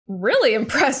really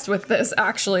impressed with this,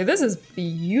 actually. This is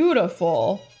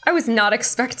beautiful. I was not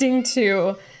expecting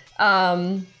to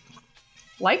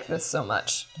like this so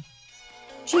much.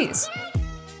 Jeez.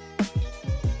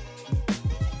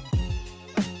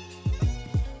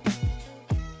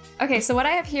 Okay, so what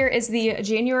I have here is the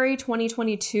January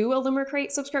 2022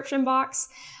 Illumicrate subscription box.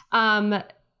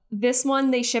 This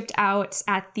one they shipped out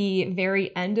at the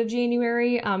very end of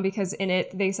January because in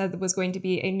it they said there was going to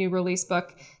be a new release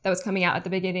book that was coming out at the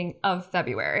beginning of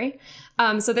February.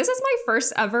 So this is my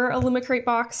first ever Illumicrate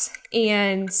box,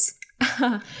 and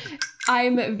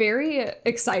I'm very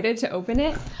excited to open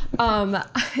it.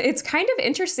 It's kind of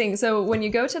interesting. So when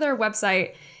you go to their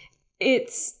website,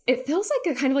 it feels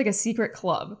like kind of like a secret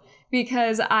club,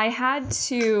 because I had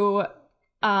to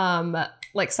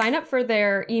like sign up for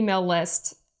their email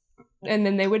list, and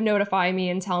then they would notify me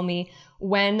and tell me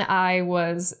when I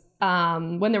was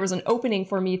when there was an opening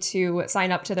for me to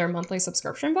sign up to their monthly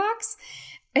subscription box.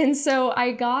 And so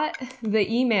I got the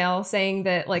email saying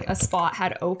that like a spot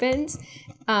had opened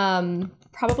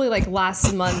probably like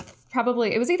last month.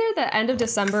 Probably it was either the end of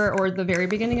December or the very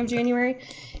beginning of January.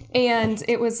 And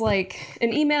it was like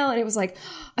an email, and it was like,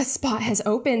 a spot has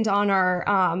opened on our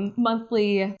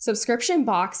monthly subscription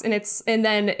box. And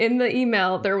then in the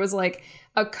email, there was like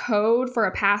a code for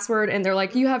a password, and they're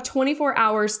like, you have 24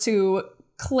 hours to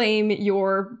claim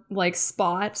your like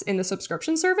spot in the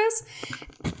subscription service.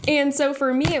 And so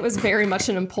for me, it was very much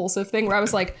an impulsive thing where I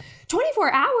was like,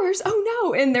 24 hours? Oh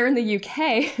no. And they're in the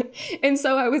UK. And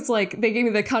so I was like, they gave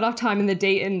me the cutoff time and the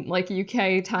date and like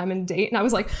UK time and date. And I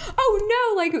was like,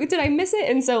 oh no, like, did I miss it?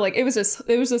 And so like, it was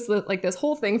just like this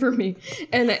whole thing for me.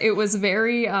 And it was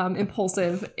very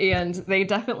impulsive, and they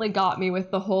definitely got me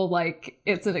with the whole, like,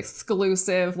 it's an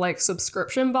exclusive like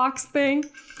subscription box thing.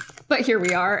 But here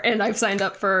we are, and I've signed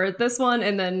up for this one,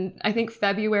 and then I think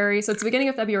February, so it's the beginning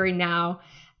of February now,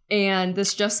 and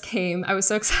this just came. I was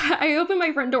so excited. I opened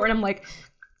my front door and I'm like,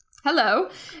 hello.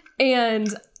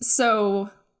 And so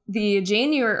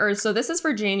so this is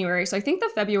for January. So I think the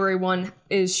February one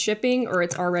is shipping, or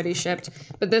it's already shipped.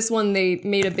 But this one, they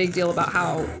made a big deal about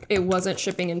how it wasn't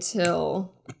shipping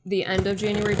until the end of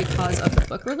January because of the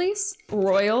book release.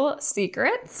 Royal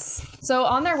Secrets. So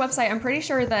on their website, I'm pretty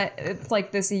sure that it's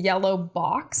like this yellow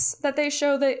box that they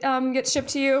show that gets shipped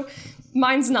to you.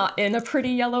 Mine's not in a pretty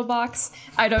yellow box.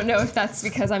 I don't know if that's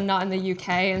because I'm not in the UK,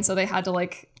 and so they had to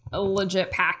like a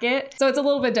legit packet. So it's a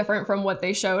little bit different from what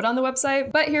they showed on the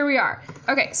website, but here we are.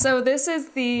 Okay, so this is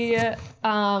the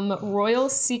Royal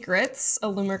Secrets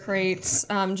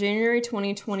Illumicrate January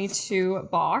 2022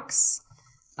 box.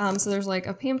 So there's like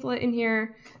a pamphlet in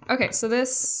here. Okay, so then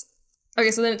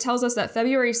it tells us that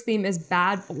February's theme is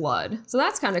bad blood. So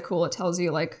that's kind of cool. It tells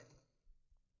you like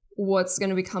what's going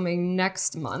to be coming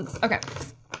next month. Okay.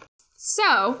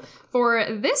 So for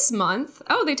this month,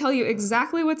 oh, they tell you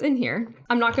exactly what's in here.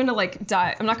 I'm not gonna like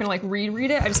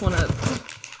reread it. I just want to,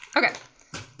 okay.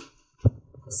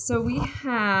 So we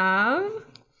have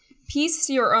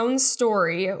Piece Your Own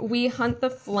Story. We Hunt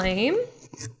the Flame.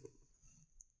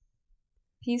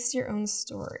 Piece Your Own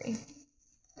Story.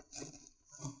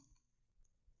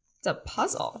 It's a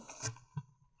puzzle.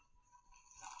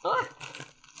 Ah.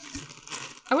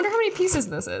 I wonder how many pieces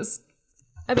this is.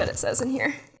 I bet it says in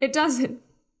here. It doesn't.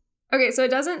 Okay, so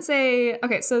it doesn't say,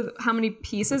 okay, so how many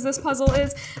pieces this puzzle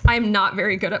is. I'm not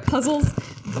very good at puzzles,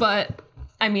 but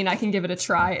I mean, I can give it a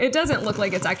try. It doesn't look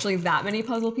like it's actually that many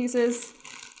puzzle pieces.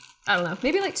 I don't know,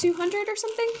 maybe like 200 or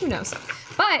something, who knows?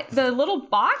 But the little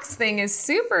box thing is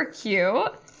super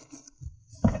cute.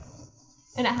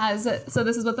 And it has, so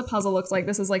this is what the puzzle looks like.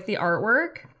 This is like the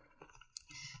artwork.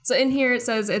 So in here it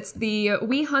says it's the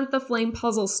We Hunt the Flame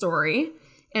puzzle story.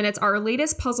 And it's our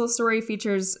latest puzzle story,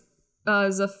 features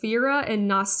Zafira and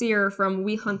Nasir from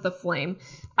We Hunt the Flame.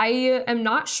 I am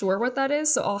not sure what that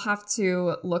is, so I'll have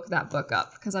to look that book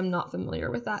up because I'm not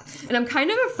familiar with that. And I'm kind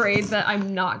of afraid that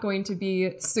I'm not going to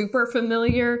be super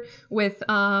familiar with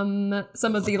some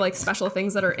of the like special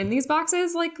things that are in these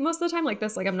boxes, like most of the time, like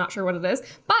this, like I'm not sure what it is.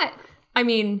 But I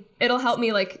mean, it'll help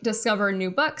me like discover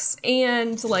new books,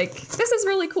 and like this is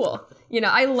really cool. You know,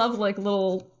 I love like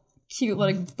little cute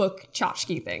like book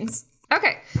tchotchke things.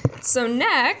 Okay, so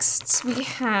next we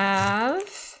have,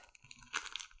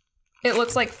 it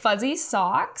looks like fuzzy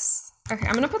socks. Okay,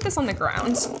 I'm gonna put this on the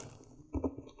ground.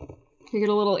 Make it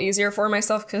a little easier for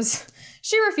myself because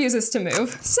she refuses to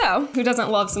move. So, who doesn't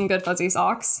love some good fuzzy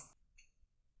socks?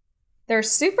 They're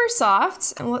super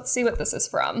soft, and let's see what this is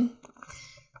from.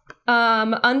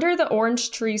 Under the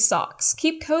Orange Tree Socks.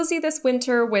 Keep cozy this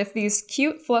winter with these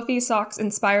cute fluffy socks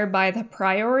inspired by the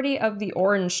priority of the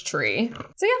orange tree.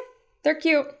 So yeah, they're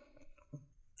cute.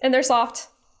 And they're soft.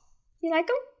 You like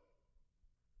them?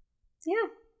 Yeah.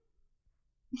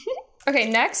 Okay,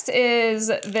 next is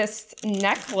this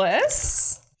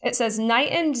necklace. It says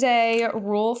night and day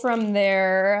rule from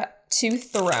their two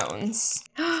thrones.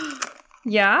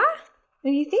 Yeah?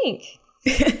 What do you think?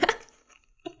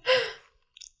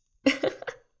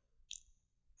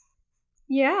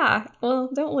 Yeah, well,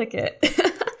 don't lick it.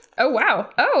 Oh, wow.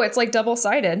 Oh, it's like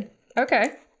double-sided.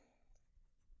 Okay.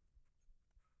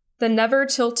 The never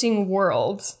tilting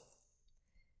world.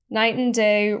 Night and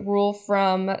day rule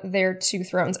from their two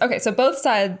thrones. Okay, so both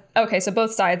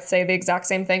sides say the exact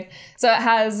same thing. So it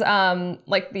has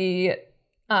like the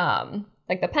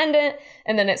pendant,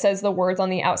 and then it says the words on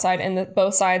the outside, and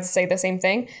both sides say the same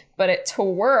thing, but it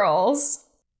twirls.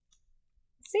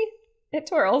 See? It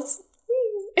twirls.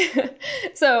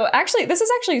 So actually, this is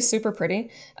actually super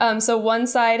pretty. So one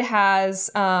side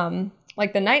has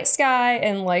like the night sky,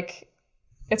 and like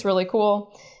it's really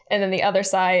cool. And then the other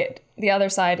side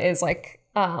is like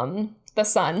the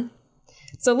sun.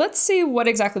 So let's see what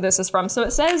exactly this is from. So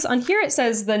it says on here, it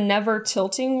says the never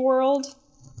tilting world.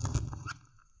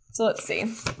 So let's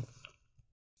see.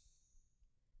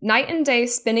 Night and day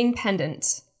spinning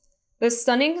pendant. This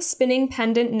stunning spinning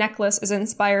pendant necklace is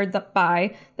inspired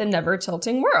by the never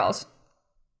tilting world.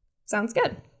 Sounds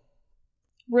good.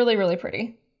 Really, really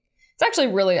pretty. It's actually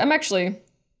really, I'm actually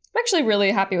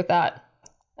really happy with that.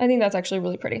 I think that's actually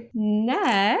really pretty.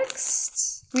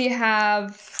 Next, we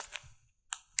have,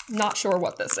 not sure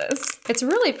what this is. It's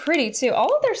really pretty too.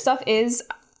 All of their stuff is,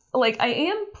 like, I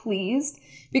am pleased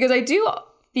because I do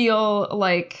feel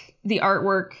like the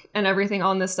artwork and everything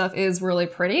on this stuff is really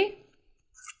pretty.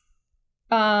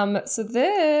 So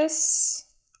this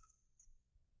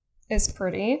is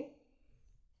pretty.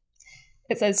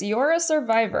 It says, "You're a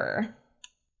survivor."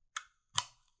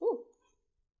 Ooh.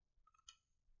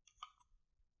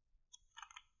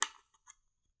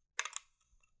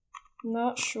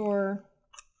 Not sure.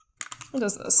 What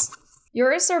is this?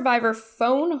 You're a survivor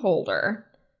phone holder.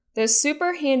 This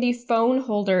super handy phone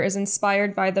holder is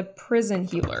inspired by the prison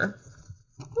healer.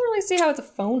 I don't really see how it's a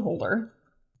phone holder.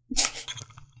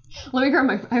 Let me grab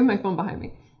I have my phone behind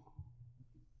me.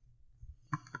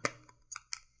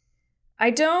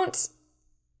 I don't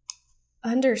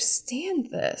understand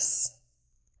this,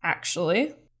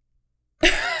 actually.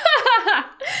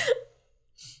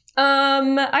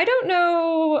 I don't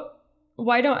know.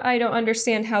 I don't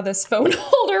understand how this phone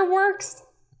holder works.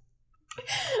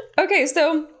 Okay,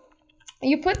 so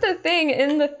you put the thing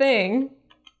in the thing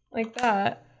like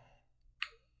that,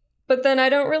 but then I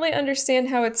don't really understand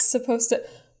how it's supposed to.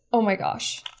 Oh my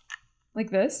gosh,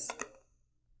 like this?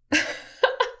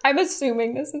 I'm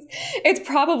assuming it's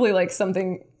probably like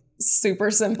something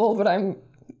super simple, but I'm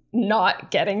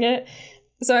not getting it.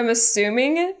 So I'm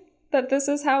assuming that this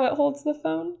is how it holds the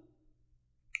phone.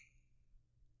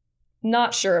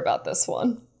 Not sure about this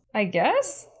one, I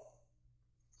guess.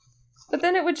 But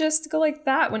then it would just go like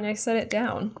that when I set it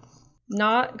down.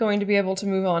 Not going to be able to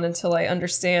move on until I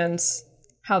understand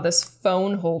how this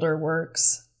phone holder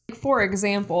works. For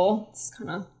example, it's kind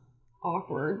of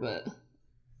awkward, but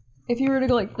if you were to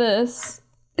go like this,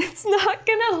 it's not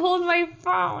gonna hold my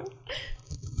phone.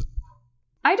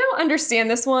 I don't understand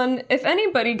this one. If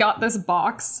anybody got this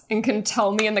box and can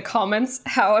tell me in the comments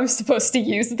how I'm supposed to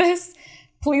use this,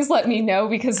 please let me know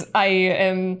because I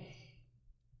am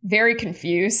very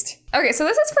confused. Okay, so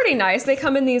this is pretty nice. They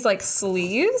come in these like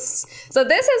sleeves. So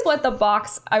this is what the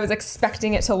box, I was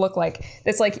expecting it to look like.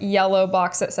 This like yellow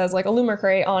box that says like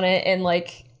Illumicrate on it and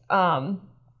like,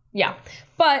 yeah.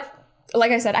 But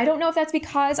like I said, I don't know if that's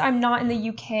because I'm not in the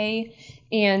UK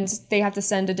and they have to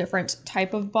send a different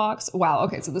type of box. Wow,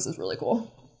 okay, so this is really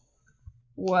cool.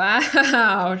 Wow,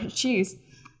 jeez.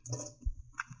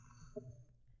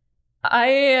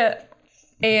 I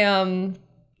am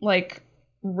like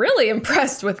really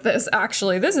impressed with this,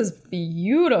 actually. This is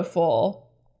beautiful.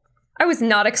 I was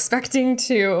not expecting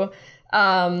to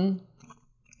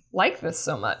like this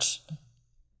so much.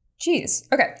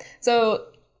 Jeez. Okay, so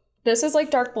this is like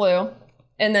dark blue,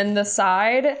 and then the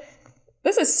side,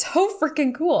 this is so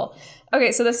freaking cool.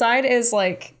 Okay, so the side is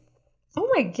like, oh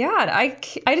my god, I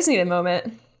just need a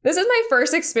moment. This is my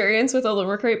first experience with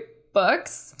Illumicrate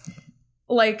books.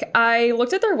 Like, I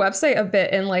looked at their website a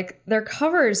bit and like their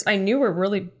covers I knew were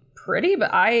really pretty, but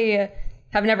I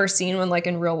have never seen one like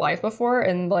in real life before,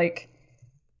 and like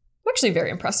I'm actually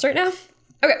very impressed right now.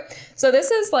 Okay, so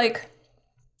this is like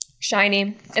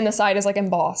shiny and the side is like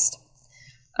embossed.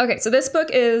 Okay, so this book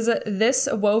is This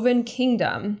Woven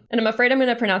Kingdom, and I'm afraid I'm going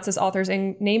to pronounce this author's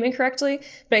name incorrectly,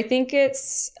 but I think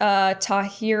it's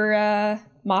Tahira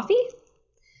Mafi.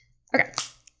 Okay,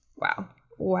 wow.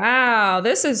 Wow,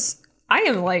 this is, I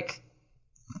am like,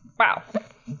 wow,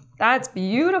 That's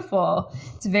beautiful.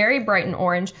 It's very bright and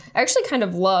orange. I actually kind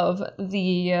of love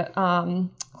the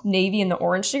navy and the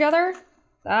orange together.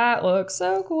 That looks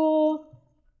so cool.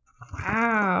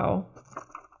 Wow.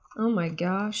 Oh my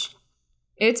gosh.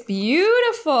 It's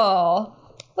beautiful.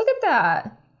 Look at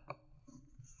that.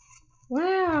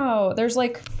 Wow. There's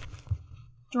like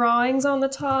drawings on the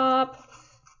top.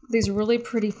 These really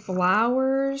pretty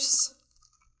flowers.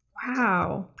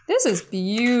 Wow. This is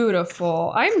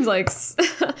beautiful. I'm like,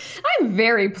 I'm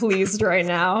very pleased right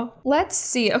now. Let's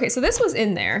see. Okay, so this was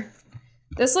in there.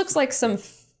 This looks like some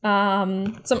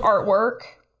artwork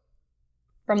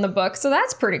from the book, so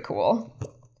that's pretty cool.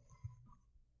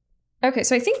 Okay,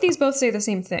 so I think these both say the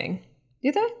same thing.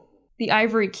 Do they? The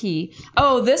Ivory Key.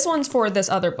 Oh, this one's for this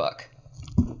other book.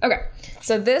 Okay,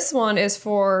 so this one is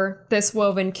for This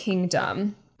Woven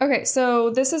Kingdom. Okay, so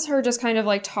this is her just kind of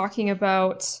like talking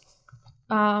about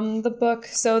the book.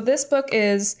 So this book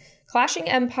is Clashing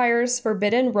Empires,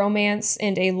 Forbidden Romance,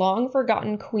 and a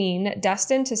long-forgotten queen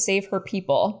destined to save her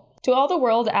people. To all the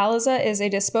world, Aliza is a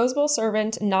disposable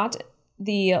servant, not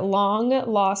the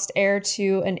long-lost heir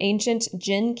to an ancient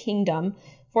Jinn kingdom,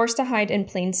 forced to hide in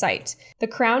plain sight. The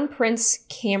Crown Prince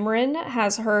Cameron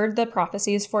has heard the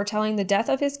prophecies foretelling the death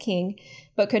of his king,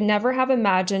 but could never have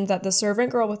imagined that the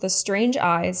servant girl with the strange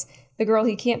eyes, the girl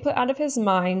he can't put out of his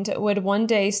mind, would one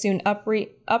day soon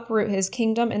uproot his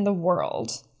kingdom and the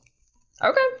world.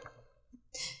 Okay.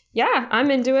 Yeah,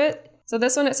 I'm into it. So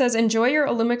this one, it says, enjoy your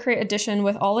Illumicrate edition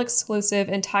with all exclusive,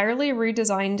 entirely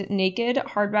redesigned naked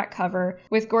hardback cover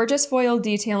with gorgeous foil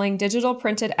detailing, digital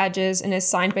printed edges, and is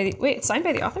signed by the, wait, it's signed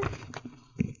by the author?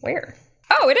 Where?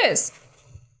 Oh, it is.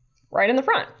 Right in the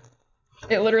front.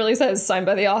 It literally says signed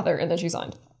by the author and then she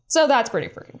signed. So that's pretty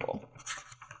freaking cool.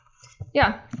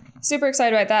 Yeah, super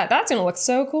excited about that. That's gonna look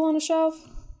so cool on a shelf.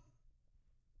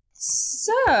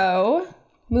 So,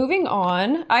 moving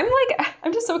on. I'm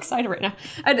just so excited right now.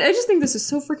 I just think this is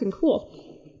so freaking cool.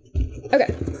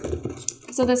 Okay,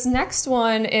 so this next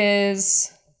one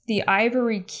is the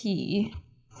Ivory Key.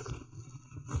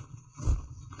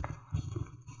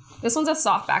 This one's a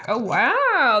softback. Oh,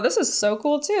 wow, this is so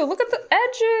cool too. Look at the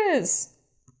edges.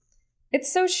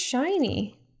 It's so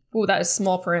shiny. Ooh, that is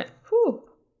small print. Whew.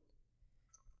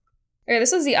 Okay,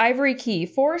 this is the Ivory Key.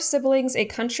 4 siblings, a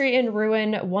country in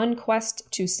ruin, one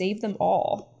quest to save them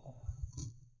all.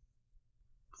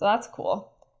 So that's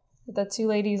cool. The 2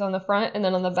 ladies on the front, and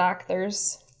then on the back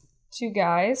there's 2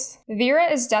 guys.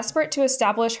 Vera is desperate to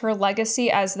establish her legacy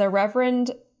as the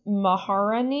Reverend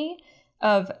Maharani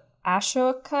of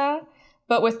Ashoka,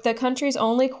 but with the country's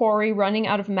only quarry running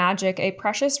out of magic, a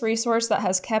precious resource that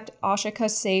has kept Ashoka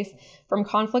safe from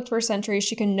conflict for centuries,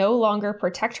 she can no longer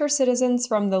protect her citizens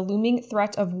from the looming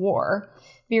threat of war.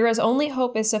 Vera's only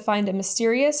hope is to find a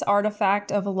mysterious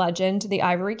artifact of legend, the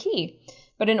Ivory Key.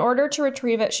 But in order to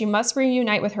retrieve it, she must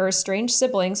reunite with her estranged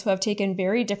siblings who have taken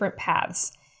very different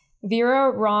paths.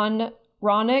 Vera,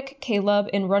 Ronik, Caleb,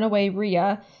 and runaway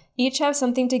Rhea each have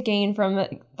something to gain from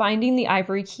finding the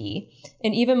Ivory Key,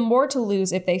 and even more to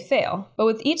lose if they fail. But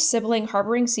with each sibling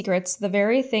harboring secrets, the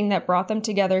very thing that brought them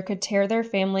together could tear their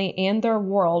family and their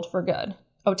world for good.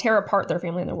 Oh, tear apart their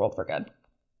family and their world for good.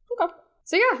 Okay.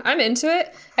 So yeah, I'm into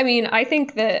it. I mean, I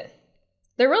think that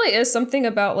there really is something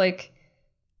about like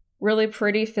really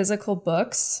pretty physical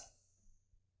books.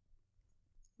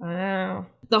 Wow.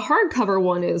 The hardcover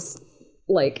one is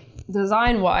like,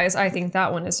 design-wise, I think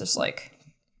that one is just like,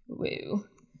 woo,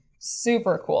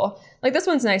 super cool. Like this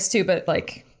one's nice too, but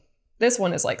like this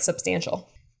one is like substantial.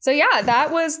 So yeah,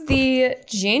 that was the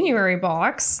January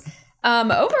box.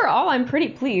 Overall, I'm pretty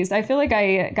pleased. I feel like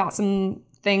I got some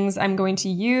things I'm going to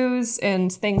use and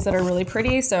things that are really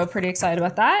pretty. So pretty excited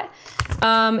about that.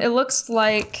 It looks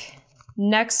like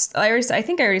I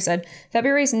think I already said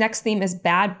February's next theme is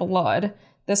Bad Blood.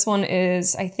 This one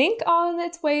is, I think, on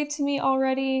its way to me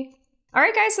already. All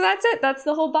right, guys, so that's it. That's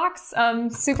the whole box.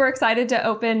 Super excited to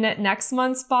open next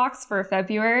month's box for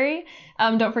February.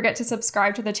 Don't forget to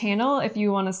subscribe to the channel if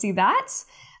you want to see that.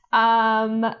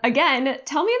 Again,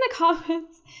 tell me in the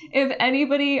comments if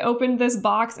anybody opened this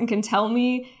box and can tell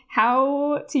me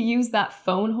how to use that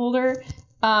phone holder,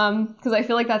 because I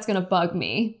feel like that's going to bug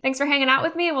me. Thanks for hanging out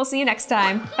with me, and we'll see you next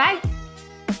time. Bye.